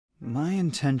My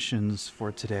intentions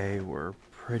for today were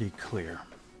pretty clear.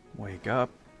 Wake up,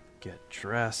 get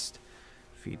dressed,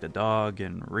 feed the dog,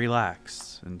 and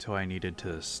relax until I needed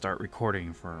to start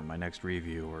recording for my next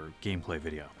review or gameplay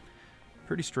video.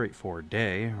 Pretty straightforward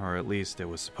day, or at least it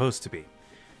was supposed to be.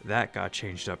 That got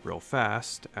changed up real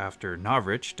fast after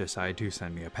Novritsch decided to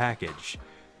send me a package.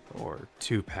 Or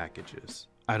 2 packages.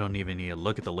 I don't even need to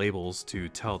look at the labels to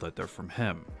tell that they're from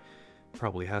him.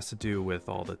 Probably has to do with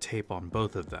all the tape on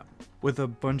both of them. With a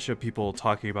bunch of people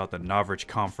talking about the Novritsch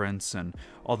conference and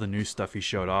all the new stuff he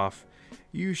showed off,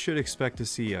 you should expect to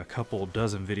see a couple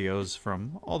dozen videos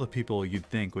from all the people you'd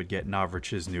think would get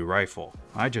Novritsch's new rifle.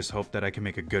 I just hope that I can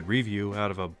make a good review out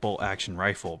of a bolt action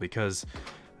rifle because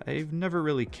I've never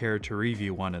really cared to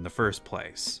review one in the first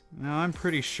place. Now I'm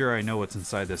pretty sure I know what's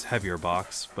inside this heavier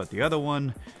box, but the other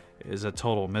one is a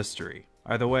total mystery.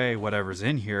 Either way, whatever's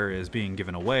in here is being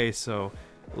given away, so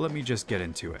let me just get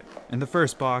into it. In the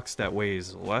first box that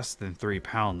weighs less than 3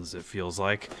 pounds, it feels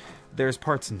like, there's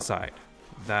parts inside.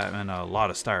 That and a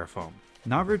lot of styrofoam.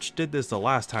 Novritsch did this the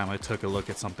last time I took a look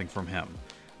at something from him.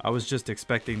 I was just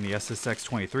expecting the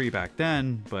SSX-23 back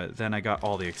then, but then I got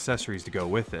all the accessories to go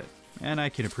with it, and I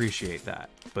can appreciate that.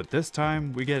 But this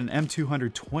time, we get an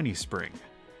M220 spring.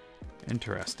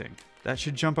 Interesting. That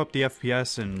should jump up the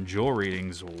FPS and joule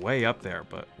readings way up there,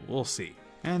 but we'll see.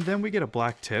 And then we get a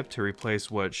black tip to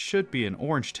replace what should be an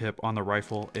orange tip on the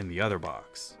rifle in the other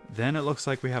box. Then it looks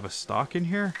like we have a stock in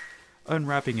here.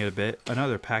 Unwrapping it a bit,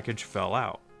 another package fell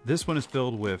out. This one is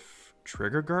filled with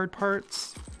trigger guard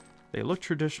parts. They look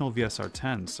traditional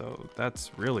VSR-10, so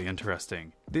that's really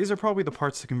interesting. These are probably the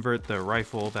parts to convert the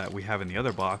rifle that we have in the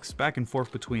other box back and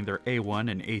forth between their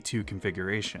A1 and A2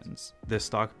 configurations. This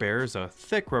stock bears a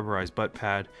thick rubberized butt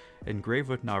pad engraved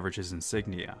with Novritsch's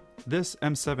insignia. This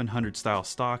M700 style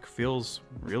stock feels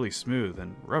really smooth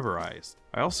and rubberized.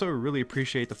 I also really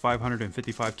appreciate the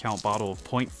 555 count bottle of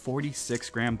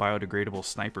 .46 gram biodegradable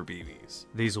sniper BBs.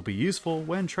 These will be useful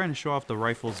when trying to show off the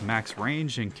rifle's max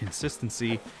range and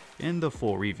consistency in the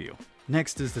full review.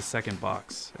 Next is the second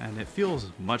box, and it feels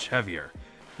much heavier.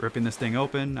 Ripping this thing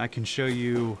open, I can show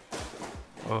you...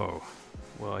 Oh,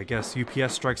 well, I guess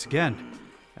UPS strikes again.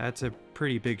 That's a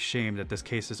pretty big shame that this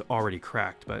case is already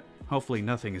cracked, but hopefully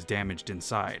nothing is damaged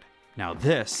inside. Now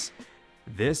this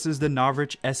is the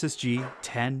Novritsch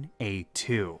SSG-10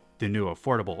 A2, the new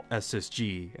affordable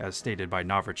SSG as stated by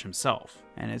Novritsch himself.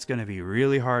 And it's going to be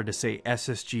really hard to say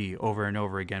SSG over and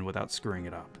over again without screwing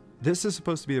it up. This is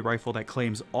supposed to be the rifle that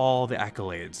claims all the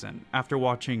accolades, and after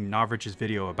watching Novritsch's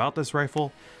video about this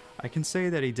rifle, I can say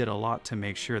that he did a lot to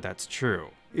make sure that's true.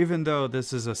 Even though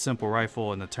this is a simple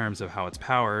rifle in the terms of how it's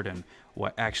powered and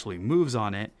what actually moves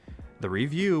on it, the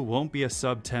review won't be a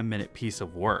sub 10-minute piece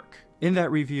of work. In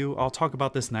that review, I'll talk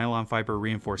about this nylon fiber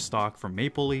reinforced stock from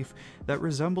Maple Leaf that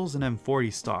resembles an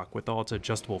M40 stock with all its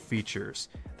adjustable features,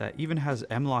 that even has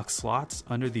M-LOK slots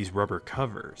under these rubber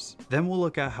covers. Then we'll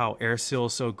look at how air seal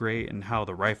is so great and how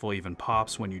the rifle even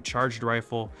pops when you charge the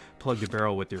rifle, plug the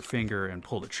barrel with your finger, and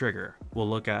pull the trigger. We'll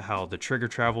look at how the trigger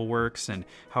travel works and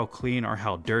how clean or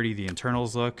how dirty the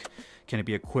internals look. Can it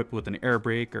be equipped with an air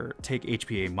brake or take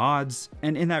HPA mods?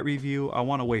 And in that review, I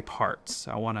want to weigh parts.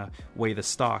 I want to weigh the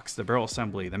stocks, the barrel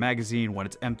assembly, the magazine when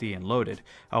it's empty and loaded.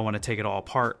 I want to take it all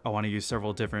apart. I want to use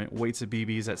several different weights of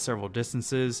BBs at several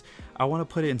distances. I want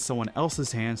to put it in someone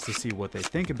else's hands to see what they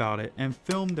think about it and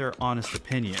film their honest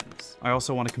opinions. I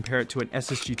also want to compare it to an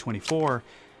SSG-24.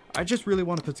 I just really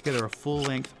want to put together a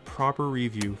full-length, proper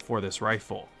review for this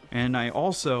rifle. And I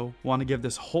also want to give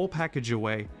this whole package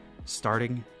away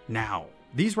starting now.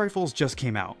 These rifles just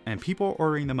came out and people are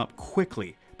ordering them up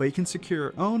quickly, but you can secure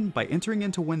your own by entering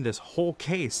in to win this whole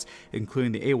case,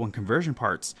 including the A1 conversion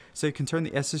parts, so you can turn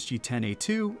the SSG-10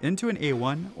 A2 into an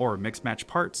A1 or mix match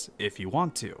parts if you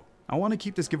want to. I want to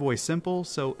keep this giveaway simple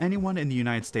so anyone in the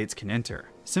United States can enter.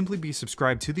 Simply be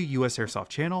subscribed to the USAirsoft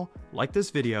channel, like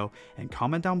this video, and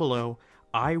comment down below,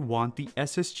 "I want the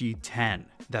SSG-10.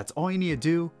 That's all you need to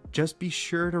do. Just be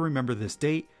sure to remember this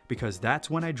date because that's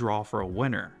when I draw for a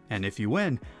winner. And if you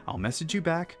win, I'll message you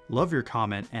back, love your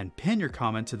comment, and pin your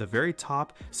comment to the very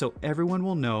top so everyone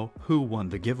will know who won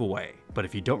the giveaway. But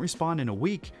if you don't respond in a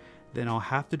week, then I'll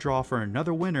have to draw for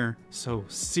another winner, so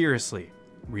seriously,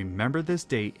 remember this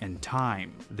date and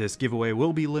time. This giveaway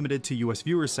will be limited to US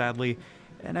viewers sadly,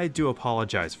 and I do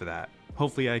apologize for that.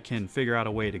 Hopefully I can figure out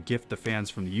a way to gift the fans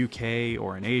from the UK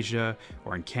or in Asia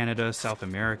or in Canada, South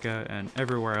America, and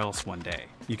everywhere else one day.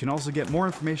 You can also get more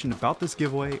information about this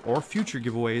giveaway or future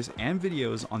giveaways and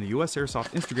videos on the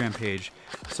USAirsoft Instagram page,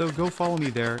 so go follow me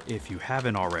there if you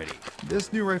haven't already.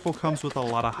 This new rifle comes with a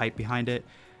lot of hype behind it.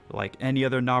 like any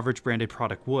other Novritsch branded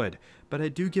product would, but I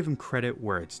do give them credit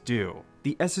where it's due.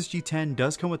 The SSG-10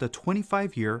 does come with a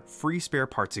 25-year free spare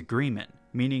parts agreement,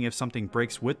 meaning if something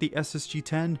breaks with the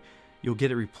SSG-10, you'll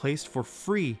get it replaced for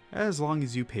free as long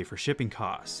as you pay for shipping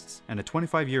costs. And a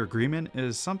 25-year agreement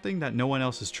is something that no one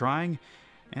else is trying,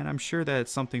 and I'm sure that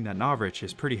it's something that Novritsch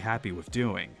is pretty happy with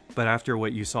doing. But after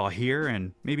what you saw here,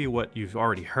 and maybe what you've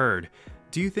already heard,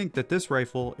 do you think that this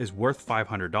rifle is worth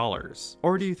 $500?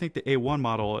 Or do you think the A1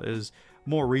 model is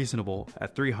more reasonable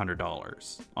at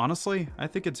 $300? Honestly, I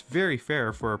think it's very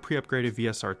fair for a pre-upgraded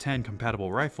VSR-10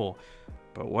 compatible rifle,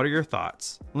 but what are your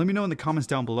thoughts? Let me know in the comments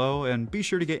down below, and be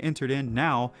sure to get entered in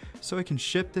now so I can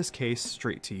ship this case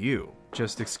straight to you.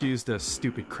 Just excuse the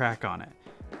stupid crack on it.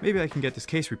 Maybe I can get this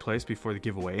case replaced before the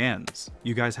giveaway ends.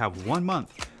 You guys have 1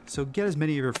 month, so get as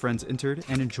many of your friends entered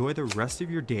and enjoy the rest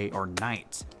of your day or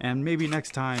night. And maybe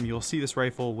next time you'll see this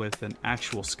rifle with an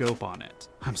actual scope on it.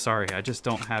 I'm sorry, I just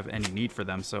don't have any need for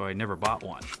them, so I never bought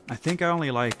one. I think I only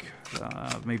like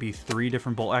maybe 3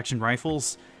 different bolt action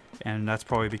rifles, and that's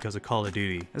probably because of Call of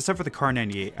Duty. Except for the Kar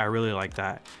 98, I really like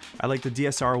that. I like the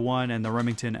DSR-1 and the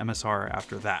Remington MSR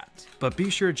after that. But be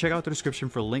sure to check out the description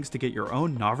for links to get your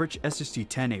own Novritsch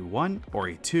SSG-10 A1 or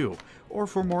A2, or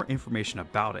for more information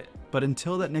about it. But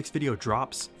until that next video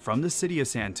drops from the city of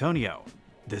San Antonio,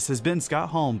 this has been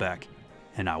Scott Hollenbeck,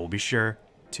 and I will be sure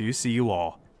to see you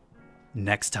all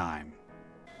next time.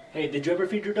 Hey, did you ever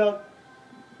feed your dog?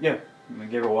 Yeah, I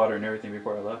gave her water and everything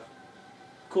before I left.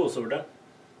 Cool, so we're done?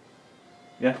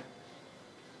 Yeah.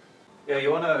 Yeah,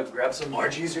 you wanna grab some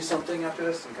Margies or something after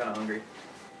this? I'm kinda hungry.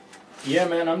 Yeah,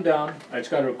 man, I'm down. I just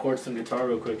gotta record some guitar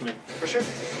real quick, man. For sure.